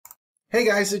Hey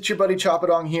guys, it's your buddy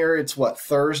Choppadong here. It's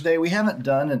Thursday? We haven't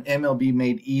done an MLB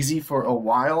Made Easy for a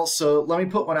while, so let me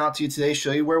put one out to you today,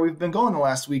 show you where we've been going the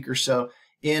last week or so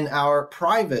in our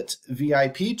private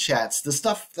VIP chats, the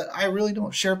stuff that I really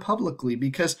don't share publicly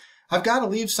because I've got to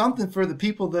leave something for the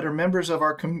people that are members of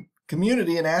our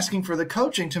community and asking for the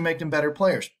coaching to make them better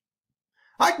players.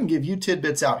 I can give you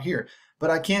tidbits out here, but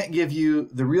I can't give you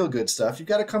the real good stuff. You've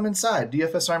got to come inside,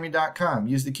 dfsarmy.com,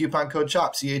 use the coupon code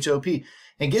CHOP, C-H-O-P,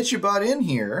 and get your butt in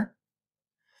here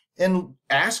and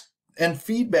ask and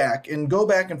feedback and go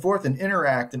back and forth and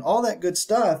interact and all that good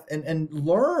stuff and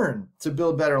learn to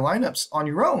build better lineups on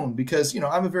your own because,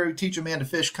 I'm a very teach a man to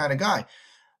fish kind of guy.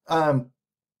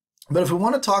 But if we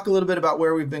want to talk a little bit about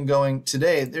where we've been going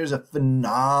today, there's a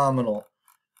phenomenal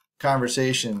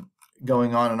conversation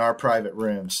going on in our private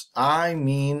rooms. I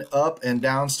mean, up and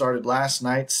down, started last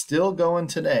night, still going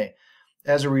today.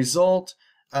 As a result,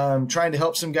 trying to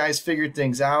help some guys figure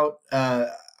things out.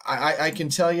 I can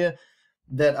tell you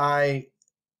that I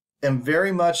am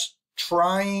very much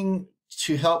trying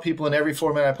to help people in every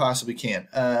format I possibly can.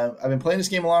 I've been playing this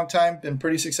game a long time, been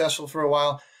pretty successful for a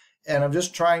while, and I'm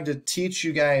just trying to teach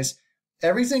you guys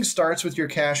everything starts with your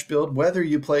cash build, whether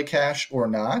you play cash or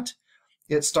not.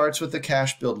 It starts with the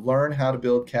cash build. Learn how to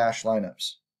build cash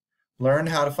lineups. Learn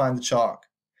how to find the chalk.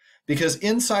 Because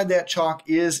inside that chalk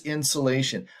is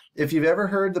insulation. If you've ever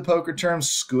heard the poker term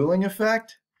schooling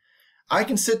effect, I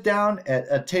can sit down at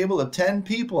a table of 10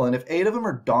 people, and if 8 of them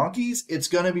are donkeys, it's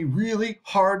going to be really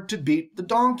hard to beat the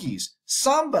donkeys.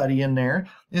 Somebody in there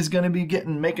is going to be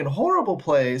making horrible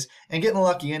plays and getting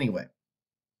lucky anyway.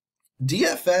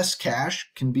 DFS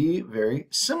cash can be very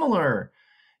similar.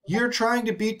 You're trying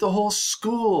to beat the whole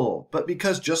school, but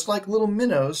because just like little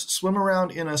minnows swim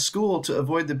around in a school to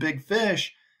avoid the big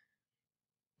fish,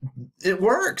 it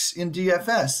works in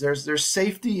DFS. There's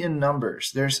safety in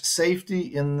numbers. There's safety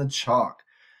in the chalk.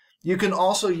 You can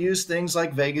also use things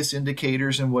like Vegas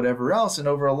indicators and whatever else, and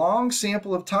over a long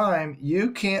sample of time, you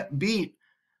can't beat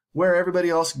where everybody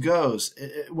else goes.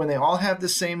 When they all have the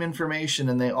same information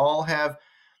and they all have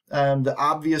the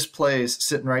obvious plays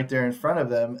sitting right there in front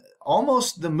of them,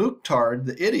 almost the mooktard,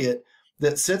 the idiot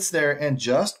that sits there and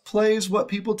just plays what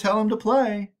people tell him to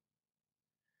play,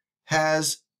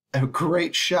 has a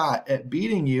great shot at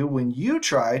beating you when you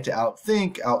try to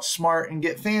outthink, outsmart, and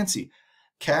get fancy.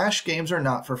 Cash games are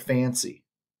not for fancy.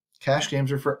 Cash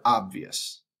games are for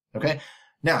obvious. Okay?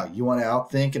 Now, you want to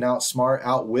outthink and outsmart,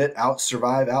 outwit,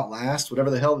 outsurvive, outlast, whatever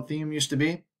the hell the theme used to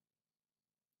be?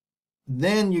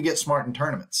 Then you get smart in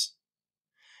tournaments.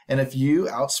 And if you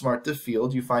outsmart the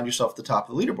field, you find yourself at the top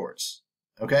of the leaderboards.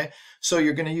 Okay, so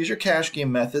you're going to use your cash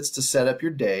game methods to set up your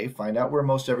day, find out where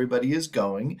most everybody is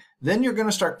going. Then you're going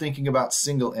to start thinking about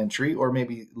single entry or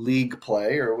maybe league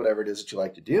play or whatever it is that you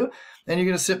like to do. Then you're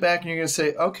going to sit back and you're going to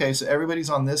say, okay, so everybody's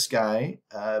on this guy.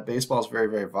 Baseball is very,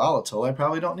 very volatile. I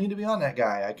probably don't need to be on that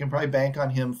guy. I can probably bank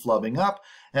on him flubbing up,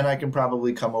 and I can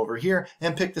probably come over here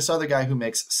and pick this other guy who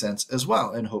makes sense as well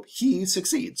and hope he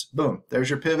succeeds. Boom, there's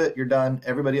your pivot. You're done.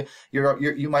 Everybody,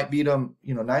 you might beat them,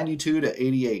 92 to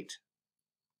 88.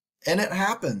 And it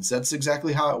happens. That's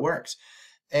exactly how it works.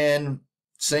 And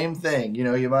same thing,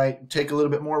 you might take a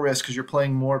little bit more risk because you're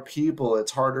playing more people.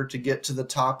 It's harder to get to the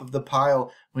top of the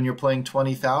pile when you're playing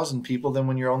 20,000 people than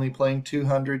when you're only playing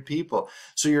 200 people.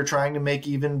 So you're trying to make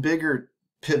even bigger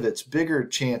pivots, bigger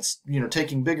chance,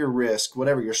 taking bigger risk,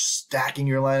 whatever. You're stacking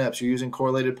your lineups. You're using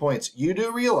correlated points. You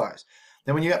do realize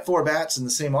that when you got 4 bats in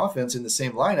the same offense in the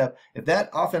same lineup, if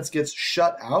that offense gets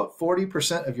shut out,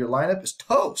 40% of your lineup is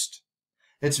toast.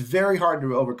 It's very hard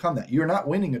to overcome that. You're not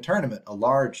winning a tournament, a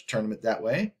large tournament that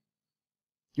way.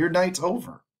 Your night's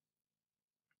over.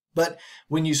 But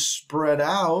when you spread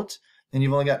out and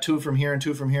you've only got 2 from here and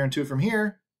 2 from here and 2 from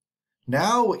here,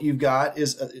 now what you've got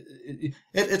is,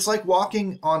 it's like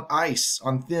walking on ice,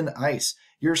 on thin ice.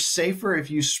 You're safer if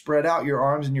you spread out your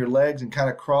arms and your legs and kind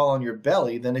of crawl on your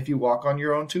belly than if you walk on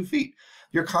your own 2 feet.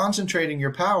 You're concentrating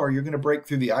your power. You're going to break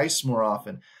through the ice more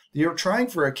often. You're trying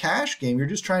for a cash game. You're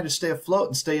just trying to stay afloat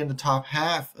and stay in the top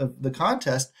half of the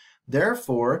contest.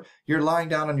 Therefore, you're lying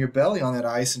down on your belly on that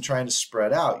ice and trying to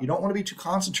spread out. You don't want to be too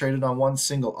concentrated on one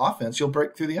single offense. You'll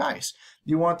break through the ice.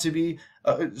 You want to be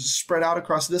spread out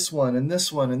across this one and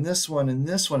this one and this one and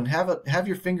this one. Have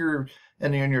your finger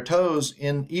and your toes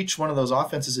in each one of those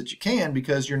offenses that you can,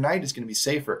 because your night is going to be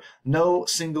safer. No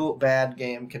single bad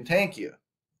game can tank you.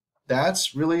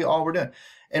 That's really all we're doing.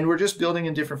 And we're just building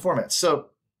in different formats. So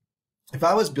if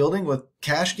I was building with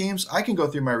cash games, I can go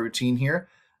through my routine here.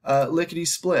 Lickety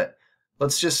split.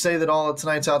 Let's just say that all of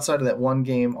tonight's outside of that one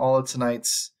game, all of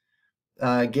tonight's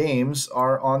games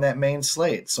are on that main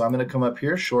slate. So I'm going to come up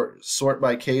here, sort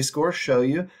by K-score, show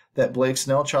you that Blake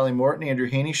Snell, Charlie Morton, Andrew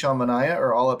Haney, Sean Manaea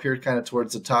are all up here kind of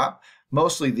towards the top.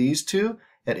 Mostly these two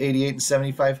at 88 and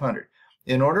 7,500.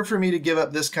 In order for me to give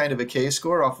up this kind of a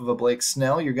K-score off of a Blake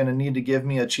Snell, you're going to need to give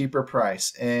me a cheaper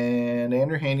price. And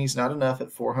Andrew Haney's not enough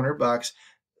at $400.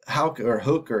 Hook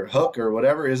or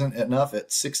whatever isn't enough at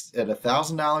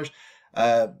 $1,000.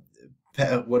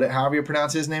 However you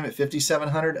pronounce his name at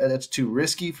 5,700, that's too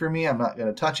risky for me. I'm not going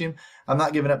to touch him. I'm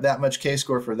not giving up that much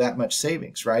K-score for that much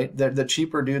savings, right? The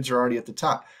cheaper dudes are already at the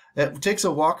top. It takes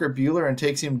a Walker Buehler and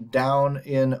takes him down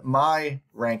in my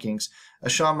rankings. A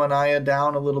Sean Manaea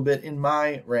down a little bit in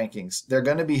my rankings. They're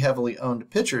going to be heavily owned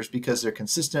pitchers because they're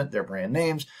consistent. They're brand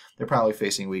names. They're probably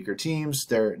facing weaker teams.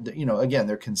 Again,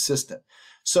 they're consistent.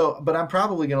 So, but I'm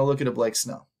probably going to look at a Blake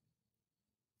Snell.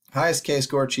 Highest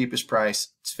K-score, cheapest price.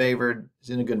 It's favored. It's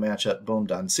in a good matchup. Boom,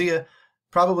 done. See ya.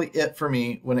 Probably it for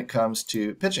me when it comes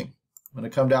to pitching. I'm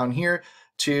going to come down here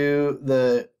to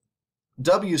the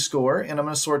W score, and I'm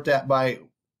going to sort that by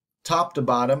top to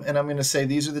bottom, and I'm going to say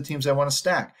these are the teams I want to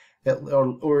stack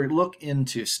or look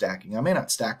into stacking. I may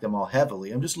not stack them all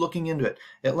heavily. I'm just looking into it.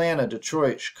 Atlanta,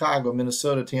 Detroit, Chicago,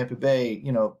 Minnesota, Tampa Bay,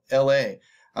 LA.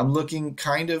 I'm looking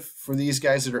kind of for these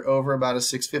guys that are over about a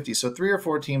 650. So 3 or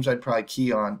 4 teams I'd probably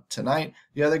key on tonight.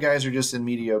 The other guys are just in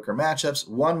mediocre matchups.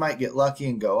 One might get lucky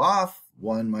and go off.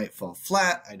 One might fall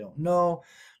flat. I don't know.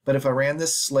 But if I ran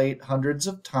this slate hundreds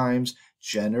of times,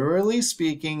 generally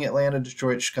speaking, Atlanta,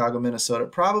 Detroit, Chicago, Minnesota,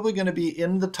 probably going to be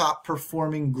in the top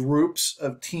performing groups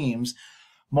of teams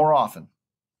more often.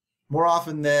 More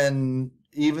often than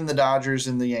even the Dodgers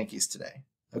and the Yankees today.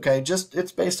 Okay,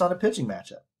 it's based on a pitching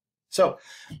matchup. So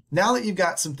now that you've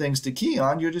got some things to key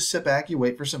on, you'll just sit back, you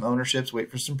wait for some ownerships,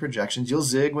 wait for some projections. You'll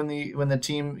zig when the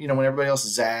team, when everybody else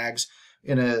zags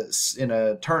in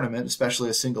a tournament, especially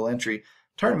a single entry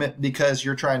tournament, because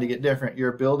you're trying to get different.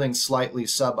 You're building slightly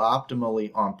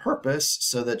suboptimally on purpose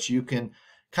so that you can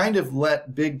kind of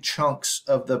let big chunks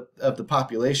of the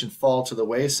population fall to the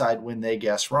wayside when they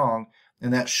guess wrong,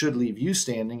 and that should leave you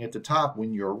standing at the top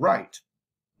when you're right.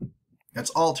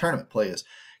 That's all tournament play is.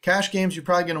 Cash games, you're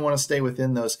probably going to want to stay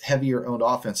within those heavier owned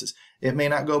offenses. It may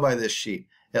not go by this sheet.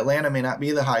 Atlanta may not be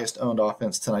the highest owned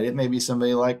offense tonight. It may be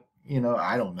somebody like,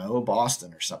 I don't know,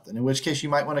 Boston or something, in which case you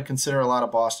might want to consider a lot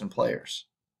of Boston players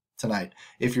tonight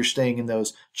if you're staying in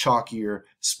those chalkier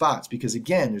spots, because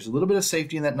again, there's a little bit of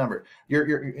safety in that number.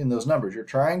 You're in those numbers. You're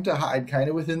trying to hide kind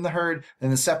of within the herd and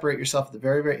then separate yourself at the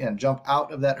very, very end. Jump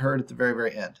out of that herd at the very,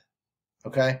 very end.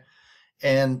 Okay?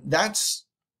 And that's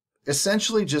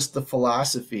essentially just the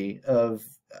philosophy of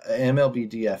MLB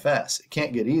DFS. It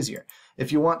can't get easier.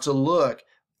 If you want to look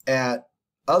at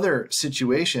other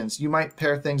situations, you might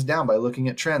pare things down by looking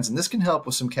at trends. And this can help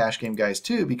with some cash game guys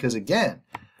too, because again,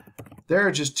 there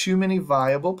are just too many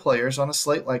viable players on a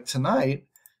slate like tonight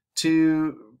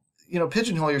to,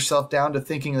 pigeonhole yourself down to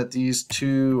thinking that these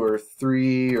 2 or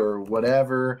 3 or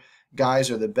whatever guys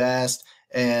are the best.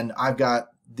 And I've got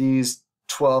these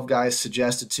 12 guys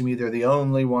suggested to me. They're the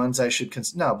only ones I should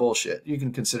consider. No, bullshit. You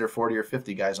can consider 40 or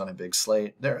 50 guys on a big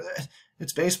slate.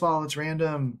 It's baseball. It's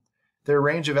random. Their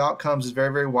range of outcomes is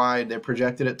very, very wide. They're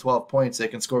projected at 12 points. They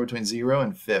can score between 0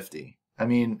 and 50. I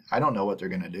mean, I don't know what they're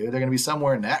going to do. They're going to be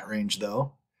somewhere in that range,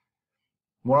 though.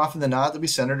 More often than not, they'll be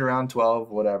centered around 12,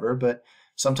 whatever, but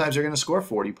sometimes they're going to score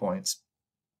 40 points.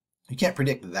 You can't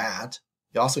predict that.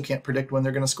 You also can't predict when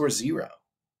they're going to score 0.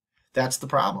 That's the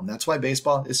problem. That's why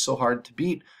baseball is so hard to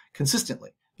beat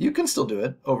consistently. You can still do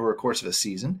it over a course of a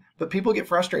season, but people get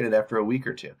frustrated after a week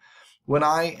or two. When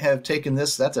I have taken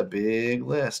this, that's a big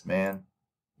list, man.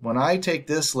 When I take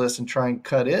this list and try and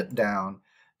cut it down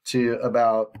to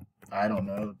about,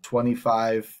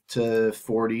 25 to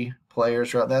 40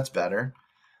 players, that's better.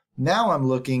 Now I'm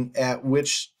looking at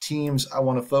which teams I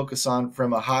want to focus on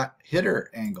from a hot hitter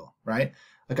angle, right?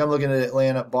 Like I'm looking at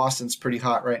Atlanta. Boston's pretty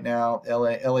hot right now.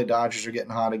 LA Dodgers are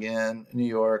getting hot again. New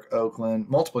York, Oakland,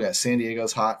 multiple guys. San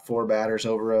Diego's hot. 4 batters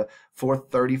over a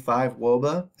 435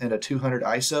 WOBA and a 200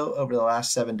 ISO over the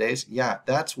last 7 days. Yeah,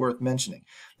 that's worth mentioning.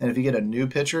 And if you get a new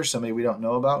pitcher, somebody we don't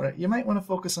know about, you might want to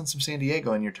focus on some San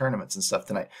Diego in your tournaments and stuff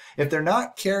tonight. If they're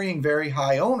not carrying very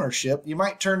high ownership, you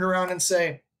might turn around and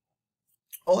say,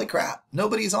 holy crap,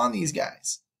 nobody's on these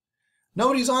guys.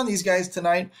 Nobody's on these guys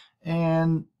tonight,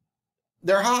 and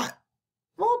they're hot.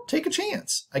 Well, take a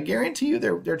chance. I guarantee you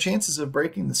their chances of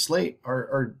breaking the slate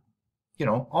are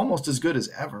almost as good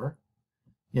as ever.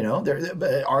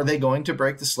 But are they going to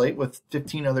break the slate with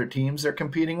 15 other teams they're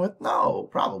competing with? No,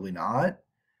 probably not.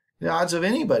 The odds of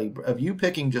you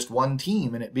picking just one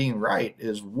team and it being right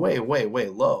is way, way, way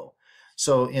low.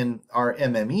 So in our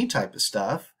MME type of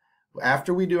stuff,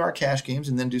 After we do our cash games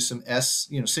and then do some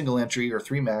single entry or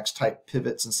 3-max type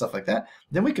pivots and stuff like that,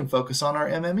 then we can focus on our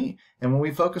MME. And when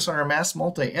we focus on our mass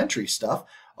multi-entry stuff,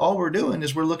 all we're doing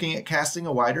is we're looking at casting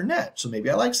a wider net. So maybe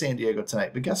I like San Diego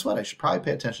tonight, but guess what? I should probably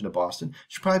pay attention to Boston.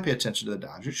 Should probably pay attention to the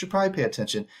Dodgers. Should probably pay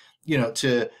attention,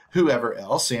 to whoever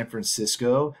else, San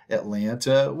Francisco,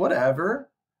 Atlanta, whatever.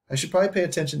 I should probably pay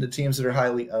attention to teams that are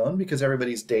highly owned because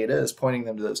everybody's data is pointing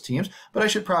them to those teams, but I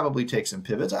should probably take some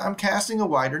pivots. I'm casting a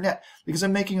wider net because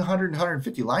I'm making 100 and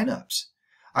 150 lineups.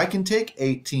 I can take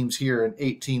 8 teams here and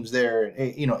 8 teams there,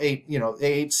 and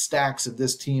 8 stacks of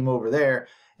this team over there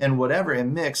and whatever,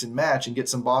 and mix and match and get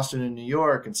some Boston and New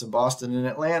York and some Boston and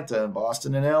Atlanta and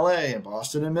Boston and LA and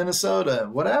Boston and Minnesota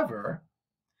and whatever,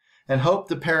 and hope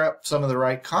to pair up some of the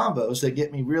right combos that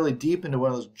get me really deep into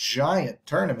one of those giant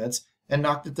tournaments and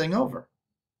knock the thing over.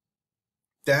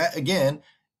 That, again,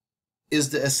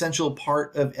 is the essential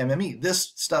part of MME.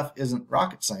 This stuff isn't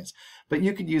rocket science, but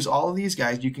you could use all of these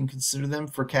guys. You can consider them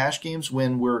for cash games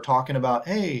when we're talking about,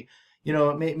 hey,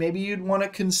 maybe you'd want to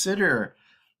consider,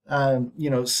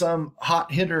 some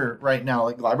hot hitter right now,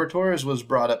 like Gleyber Torres was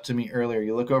brought up to me earlier.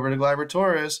 You look over to Gleyber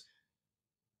Torres,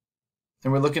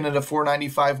 and we're looking at a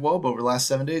 495 WOB over the last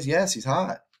 7 days. Yes, he's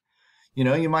hot.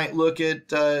 You might look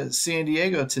at San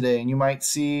Diego today, and you might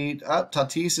see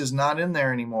Tatis is not in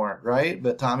there anymore, right?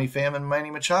 But Tommy Pham and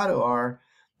Manny Machado are.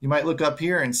 You might look up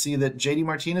here and see that JD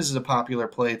Martinez is a popular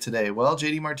play today. Well,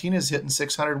 JD Martinez hitting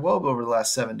 600 WOB over the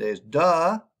last 7 days.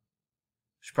 Duh.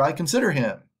 Should probably consider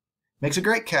him. Makes a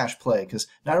great cash play because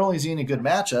not only is he in a good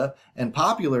matchup and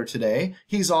popular today,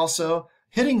 he's also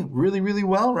hitting really, really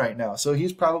well right now. So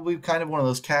he's probably kind of one of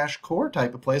those cash core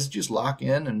type of plays that you just lock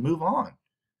in and move on.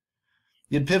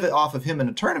 You'd pivot off of him in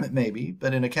a tournament maybe,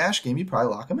 but in a cash game, you'd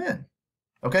probably lock him in.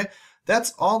 Okay?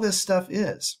 That's all this stuff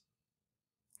is.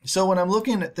 So when I'm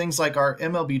looking at things like our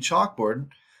MLB chalkboard,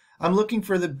 I'm looking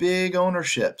for the big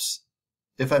ownerships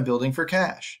if I'm building for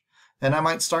cash. And I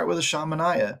might start with a Sean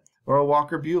Manaea or a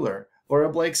Walker Buehler or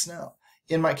a Blake Snell.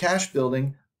 In my cash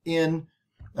building in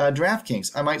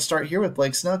DraftKings, I might start here with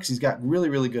Blake Snell because he's got really,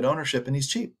 really good ownership and he's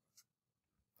cheap.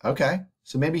 Okay,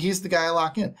 so maybe he's the guy I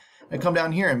lock in. I come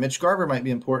down here and Mitch Garver might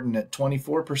be important at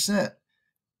 24%,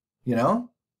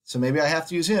 so maybe I have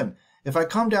to use him. If I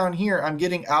come down here, I'm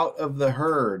getting out of the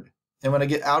herd. And when I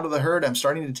get out of the herd, I'm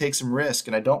starting to take some risk,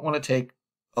 and I don't want to take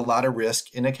a lot of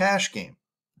risk in a cash game.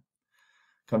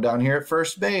 Come down here at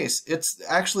first base. It's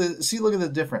actually, see, look at the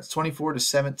difference, 24 to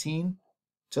 17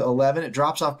 to 11. It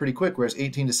drops off pretty quick, whereas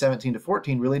 18 to 17 to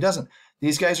 14 really doesn't.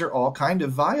 These guys are all kind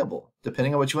of viable,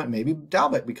 depending on what you want. Maybe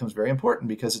Dalbec becomes very important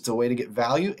because it's a way to get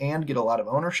value and get a lot of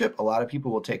ownership. A lot of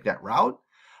people will take that route.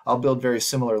 I'll build very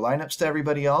similar lineups to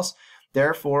everybody else.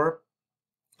 Therefore,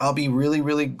 I'll be really,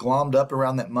 really glommed up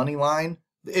around that money line.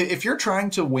 If you're trying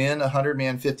to win a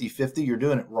 100-man 50-50, you're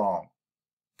doing it wrong.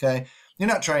 Okay? You're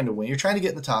not trying to win. You're trying to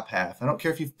get in the top half. I don't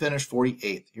care if you finish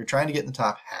 48th. You're trying to get in the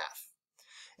top half.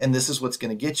 And this is what's going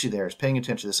to get you there, is paying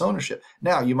attention to this ownership.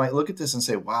 Now, you might look at this and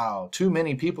say, wow, too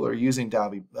many people are using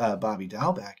Bobby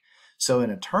Dalbec. So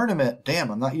in a tournament,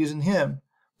 damn, I'm not using him.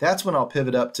 That's when I'll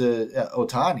pivot up to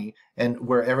Ohtani, and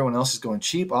where everyone else is going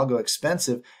cheap, I'll go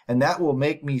expensive, and that will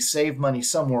make me save money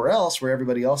somewhere else where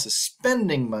everybody else is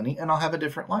spending money, and I'll have a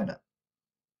different lineup.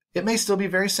 It may still be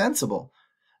very sensible,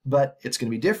 but it's going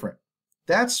to be different.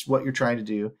 That's what you're trying to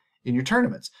do in your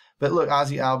tournaments. But look,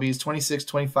 Ozzy Albies, 26,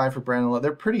 25 for Brandon Lowe.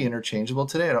 They're pretty interchangeable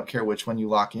today. I don't care which one you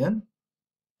lock in.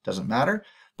 Doesn't matter.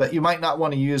 But you might not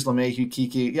want to use LeMahieu,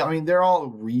 Kiki. Yeah, I mean, they're all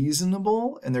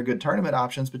reasonable, and they're good tournament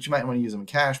options, but you might want to use them in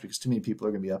cash because too many people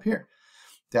are going to be up here.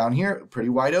 Down here, pretty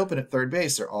wide open at third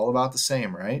base. They're all about the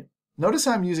same, right? Notice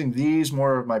how I'm using these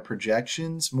more of my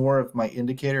projections, more of my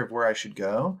indicator of where I should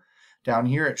go. Down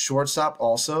here at shortstop,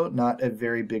 also not a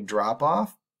very big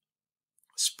drop-off,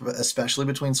 especially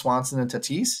between Swanson and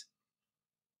Tatis,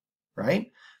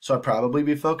 right? So I'd probably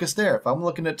be focused there. If I'm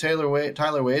looking at Tyler Wade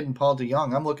and Paul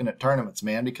DeJong, I'm looking at tournaments,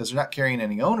 man, because they're not carrying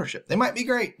any ownership. They might be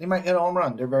great. They might hit a home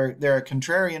run. They're a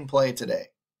contrarian play today.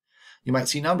 You might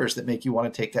see numbers that make you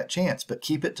want to take that chance, but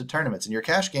keep it to tournaments. In your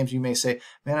cash games, you may say,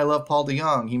 man, I love Paul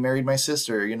DeJong. He married my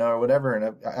sister, or whatever,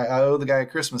 and I owe the guy a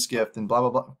Christmas gift and blah, blah,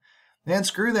 blah. Man,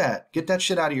 screw that. Get that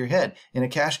shit out of your head. In a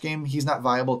cash game, he's not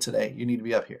viable today. You need to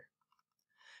be up here.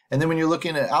 And then when you're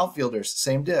looking at outfielders,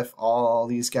 same diff. All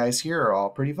these guys here are all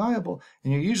pretty viable.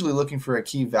 And you're usually looking for a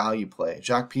key value play.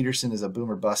 Jock Peterson is a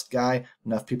boomer bust guy.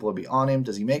 Enough people will be on him.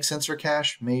 Does he make sense for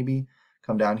cash? Maybe.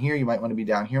 Come down here. You might want to be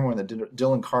down here more in the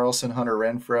Dylan Carlson, Hunter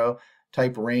Renfroe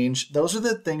type range. Those are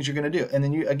the things you're going to do. And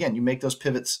then you make those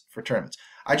pivots for tournaments.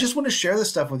 I just want to share this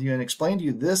stuff with you and explain to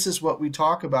you this is what we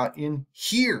talk about in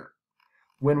here.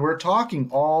 when we're talking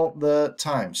all the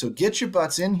time. So get your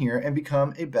butts in here and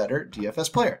become a better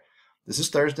DFS player. This is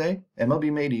Thursday,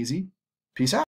 MLB Made Easy. Peace out.